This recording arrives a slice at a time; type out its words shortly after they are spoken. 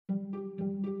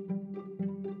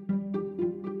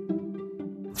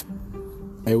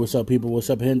Hey, what's up, people? What's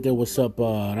up, gente? What's up,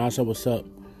 raza? What's up,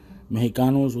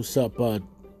 Mexicanos? What's up,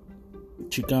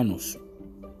 Chicanos?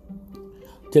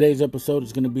 Today's episode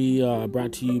is going to be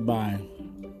brought to you by...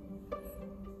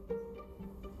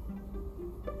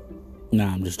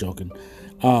 Nah, I'm just joking.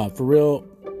 For real,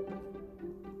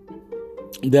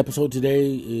 the episode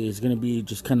today is going to be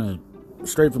just kind of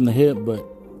straight from the hip, but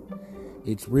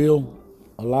it's real.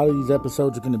 A lot of these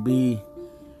episodes are going to be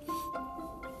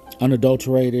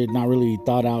unadulterated, not really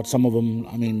thought out. Some of them,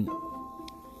 I mean,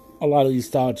 a lot of these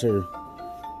thoughts are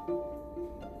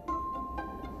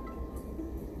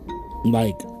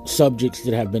like subjects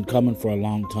that have been coming for a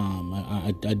long time.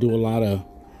 I do a lot of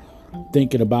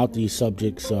thinking about these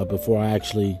subjects before I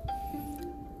actually,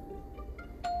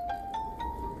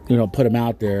 put them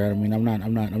out there. I mean, I'm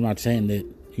not saying that,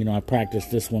 I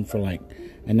practiced this one for like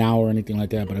an hour or anything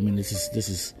like that, but I mean, this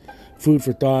is food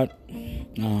for thought.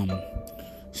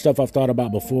 Stuff I've thought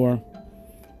about before.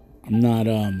 I'm not,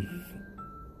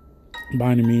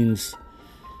 by any means,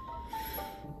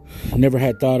 never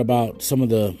had thought about some of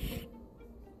the...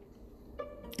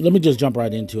 Let me just jump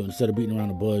right into it instead of beating around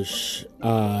the bush.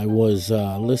 I was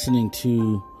listening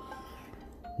to...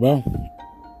 Well,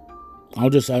 I'll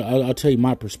tell you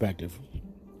my perspective.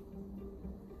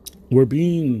 We're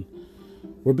being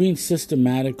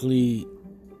systematically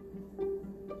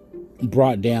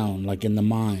brought down, like in the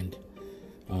mind.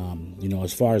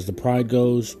 As far as the pride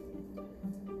goes,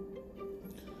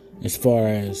 as far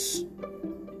as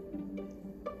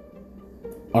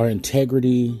our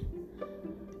integrity,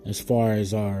 as far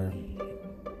as our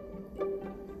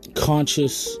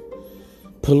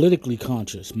politically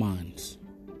conscious minds.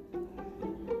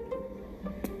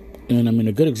 And I mean,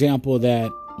 a good example of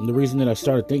that, and the reason that I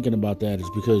started thinking about that is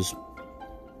because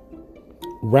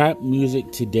rap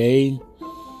music today,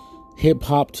 hip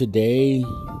hop today,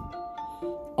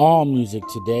 all music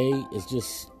today is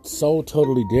just so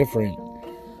totally different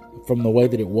from the way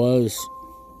that it was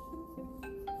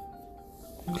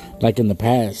like in the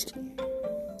past.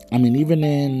 I mean, even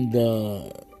in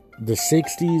the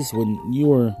 60s, when you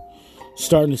were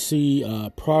starting to see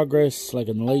progress, like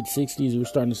in the late 60s, you were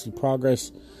starting to see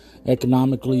progress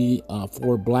economically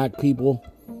for black people.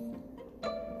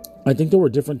 I think there were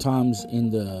different times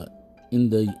in the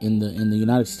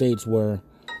United States where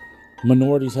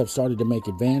minorities have started to make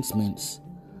advancements,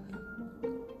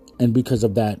 and because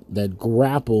of that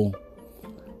grapple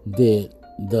that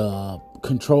the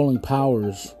controlling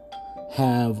powers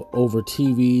have over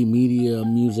TV, media,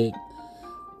 music,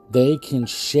 they can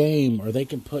shame or they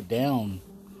can put down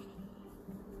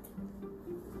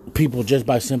people just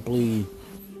by simply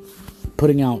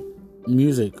putting out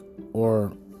music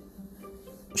or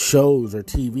shows or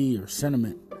TV or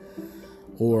sentiment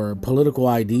or political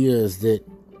ideas that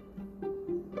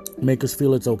make us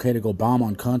feel it's okay to go bomb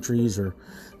on countries or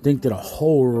think that a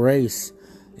whole race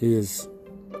is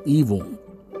evil.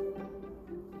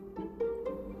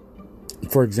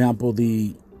 For example,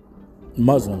 the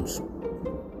Muslims.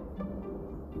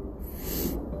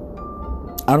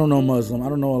 I don't know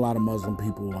a lot of Muslim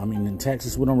people. I mean, in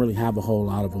Texas, we don't really have a whole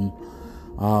lot of them.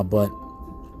 But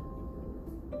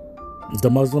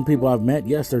the Muslim people I've met,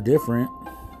 yes, they're different.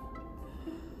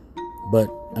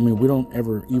 But, I mean, we don't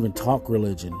ever even talk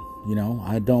religion.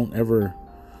 I don't ever,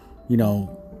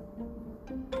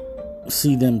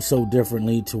 see them so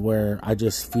differently to where I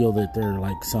just feel that they're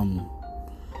like some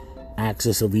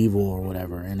axis of evil or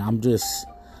whatever. And I'm just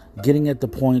getting at the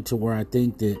point to where I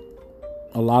think that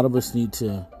a lot of us need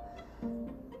to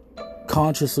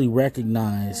consciously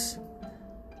recognize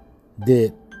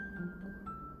that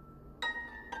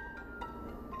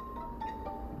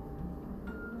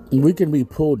we can be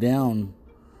pulled down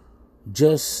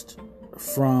just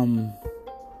from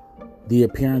the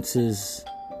appearances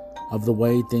of the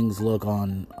way things look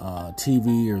on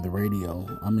TV or the radio.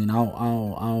 I mean,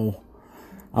 I'll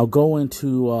go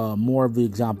into more of the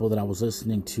example that I was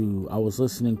listening to. I was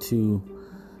listening to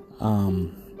a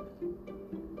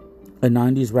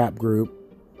 90s rap group,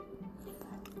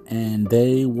 and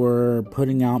they were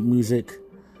putting out music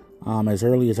as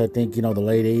early as I think the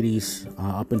late 80s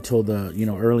up until the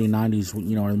early 90s,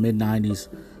 or the mid 90s.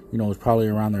 It was probably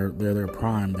around their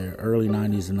prime, their early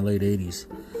 90s and the late 80s.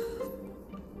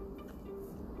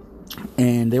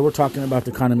 And they were talking about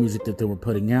the kind of music that they were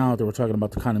putting out. They were talking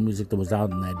about the kind of music that was out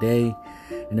in that day.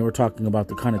 And they were talking about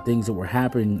the kind of things that were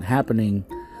happening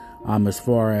as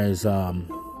far as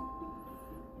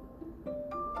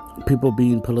people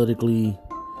being politically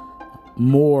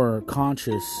more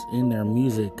conscious in their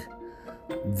music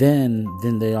than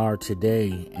they are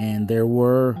today. And there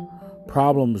were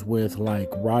problems with like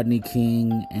Rodney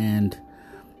King and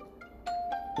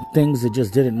things that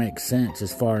just didn't make sense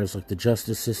as far as like the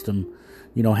justice system,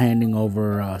 handing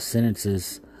over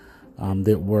sentences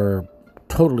that were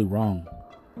totally wrong.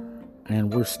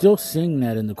 And we're still seeing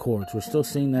that in the courts. We're still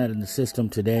seeing that in the system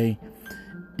today.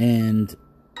 And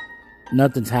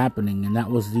nothing's happening. And that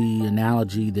was the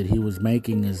analogy that he was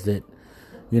making, is that,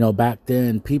 back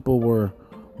then people were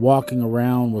walking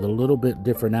around with a little bit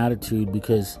different attitude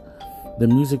because the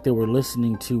music they were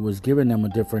listening to was giving them a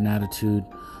different attitude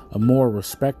of more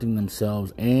respecting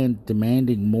themselves and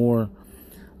demanding more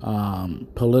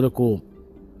political,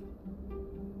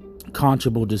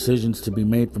 conscionable decisions to be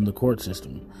made from the court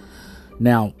system.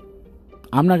 Now,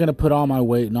 I'm not going to put all my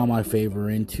weight and all my favor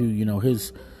into,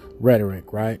 his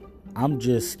rhetoric, right? I'm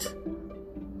just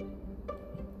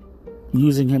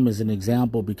using him as an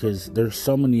example because there's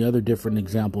so many other different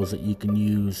examples that you can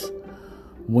use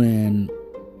when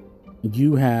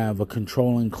you have a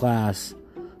controlling class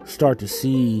start to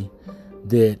see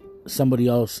that somebody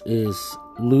else is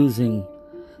losing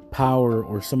power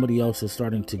or somebody else is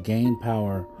starting to gain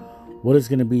power. What is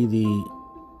going to be the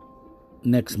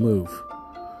next move?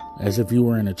 As if you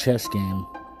were in a chess game,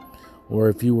 or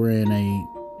if you were in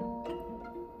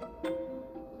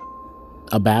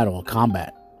a battle, a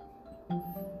combat.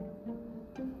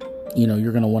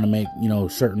 You're going to want to make,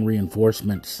 certain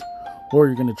reinforcements, or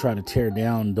you're going to try to tear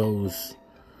down those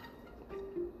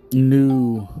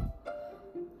new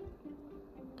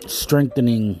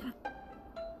strengthening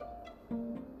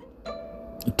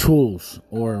tools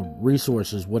or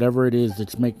resources, whatever it is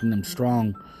that's making them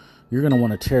strong. You're going to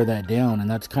want to tear that down. And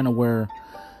that's kind of where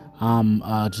I'm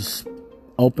just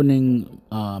opening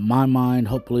my mind.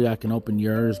 Hopefully I can open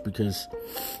yours, because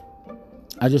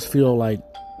I just feel like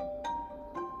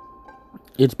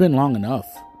it's been long enough.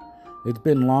 It's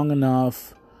been long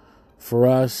enough for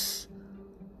us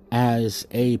as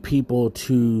a people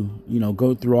to,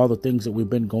 go through all the things that we've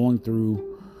been going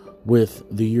through with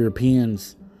the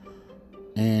Europeans.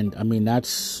 And I mean,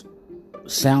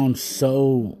 sounds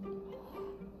so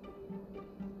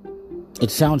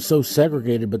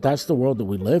segregated, but that's the world that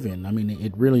we live in. I mean,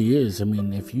 it really is. I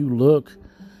mean, if you look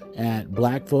at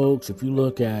black folks, if you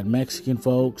look at Mexican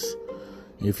folks,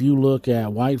 if you look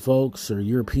at white folks or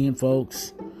European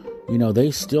folks,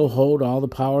 they still hold all the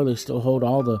power. They still hold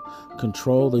all the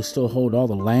control. They still hold all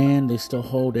the land. They still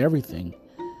hold everything.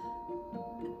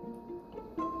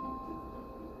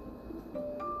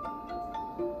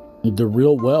 The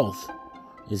real wealth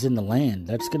is in the land.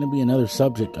 That's going to be another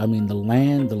subject. I mean, the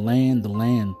land.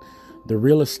 The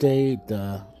real estate,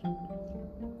 the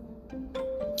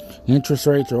interest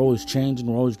rates are always changing.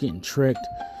 We're always getting tricked,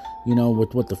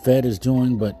 with what the Fed is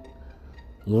doing. But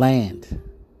land,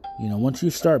 once you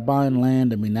start buying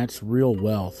land, I mean, that's real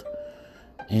wealth.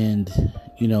 And,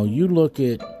 you look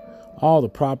at all the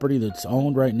property that's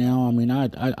owned right now. I mean,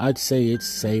 I'd say it's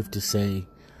safe to say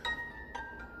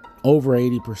over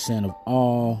 80% of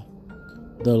all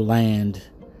the land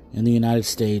in the United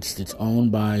States that's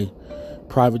owned by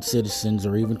private citizens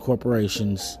or even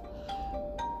corporations,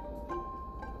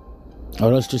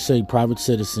 or let's just say private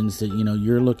citizens, that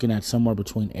you're looking at somewhere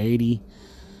between 80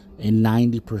 and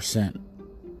 90%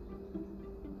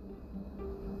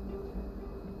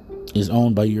 is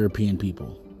owned by European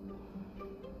people.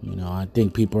 I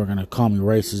think people are going to call me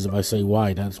racist if I say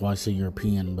white. That's why I say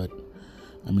European. But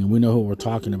I mean, we know who we're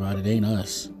talking about. It ain't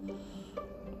us.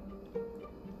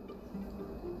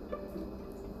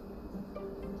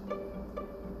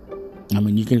 I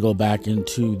mean, you can go back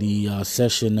into the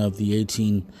session of the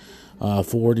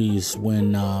 1840s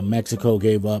when Mexico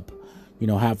gave up,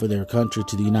 half of their country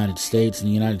to the United States, and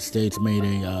the United States made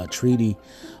a treaty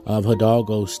of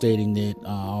Hidalgo stating that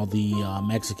all the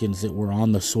Mexicans that were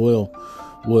on the soil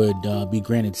would be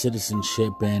granted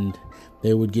citizenship and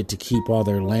they would get to keep all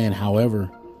their land. However,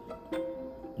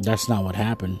 that's not what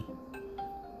happened.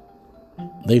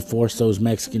 They forced those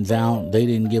Mexicans out. They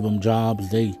didn't give them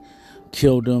jobs. They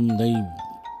killed them. They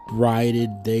rioted.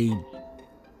 They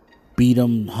beat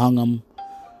them, hung them,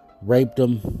 raped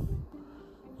them.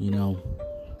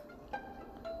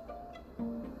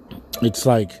 It's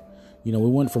like, we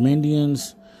went from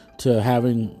Indians to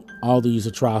having all these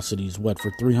atrocities,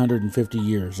 for 350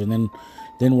 years. And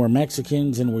then we're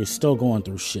Mexicans and we're still going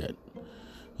through shit.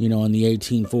 In the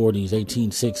 1840s,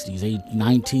 1860s,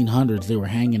 1900s, they were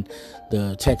hanging,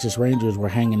 the Texas Rangers were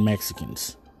hanging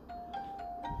Mexicans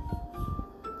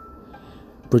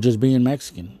for just being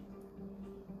Mexican.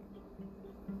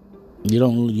 You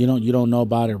don't know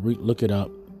about it. Look it up.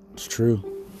 It's true.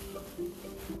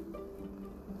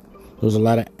 There's a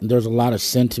lot of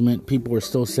sentiment. People are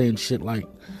still saying shit like,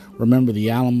 remember the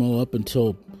Alamo, up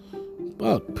until,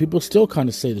 well, people still kind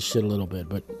of say the shit a little bit,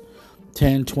 but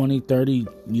 10, 20, 30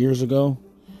 years ago,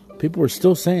 people were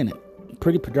still saying it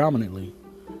pretty predominantly.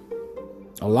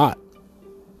 A lot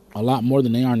more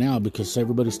than they are now, because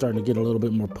everybody's starting to get a little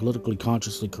bit more politically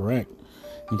consciously correct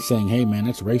and saying, hey man,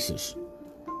 that's racist.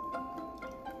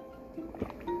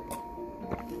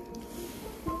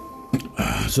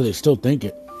 So they still think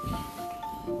it.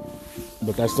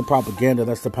 But that's the propaganda,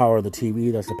 that's the power of the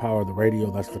TV, that's the power of the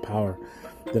radio, that's the power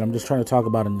that I'm just trying to talk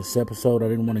about in this episode. I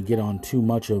didn't want to get on too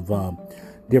much of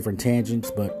different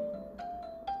tangents, but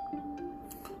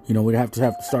you know, we'd have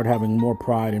to start having more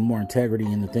pride and more integrity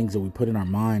in the things that we put in our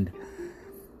mind.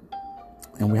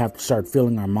 And we have to start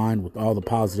filling our mind with all the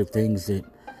positive things that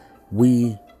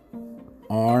we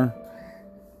are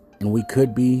and we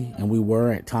could be and we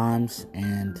were at times,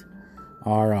 and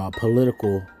our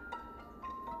political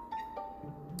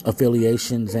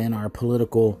affiliations and our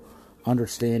political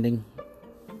understanding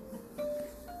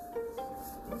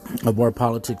of where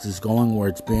politics is going, where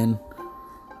it's been,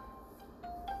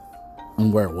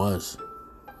 and where it was.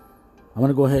 I'm going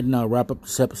to go ahead and wrap up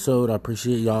this episode. I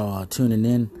appreciate y'all tuning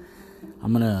in.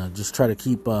 I'm going to just try to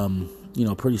keep,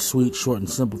 pretty sweet, short, and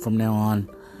simple from now on,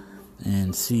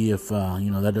 and see if,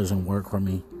 that doesn't work for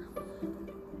me.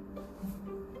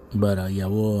 But,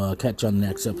 we'll catch you on the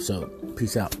next episode.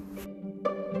 Peace out.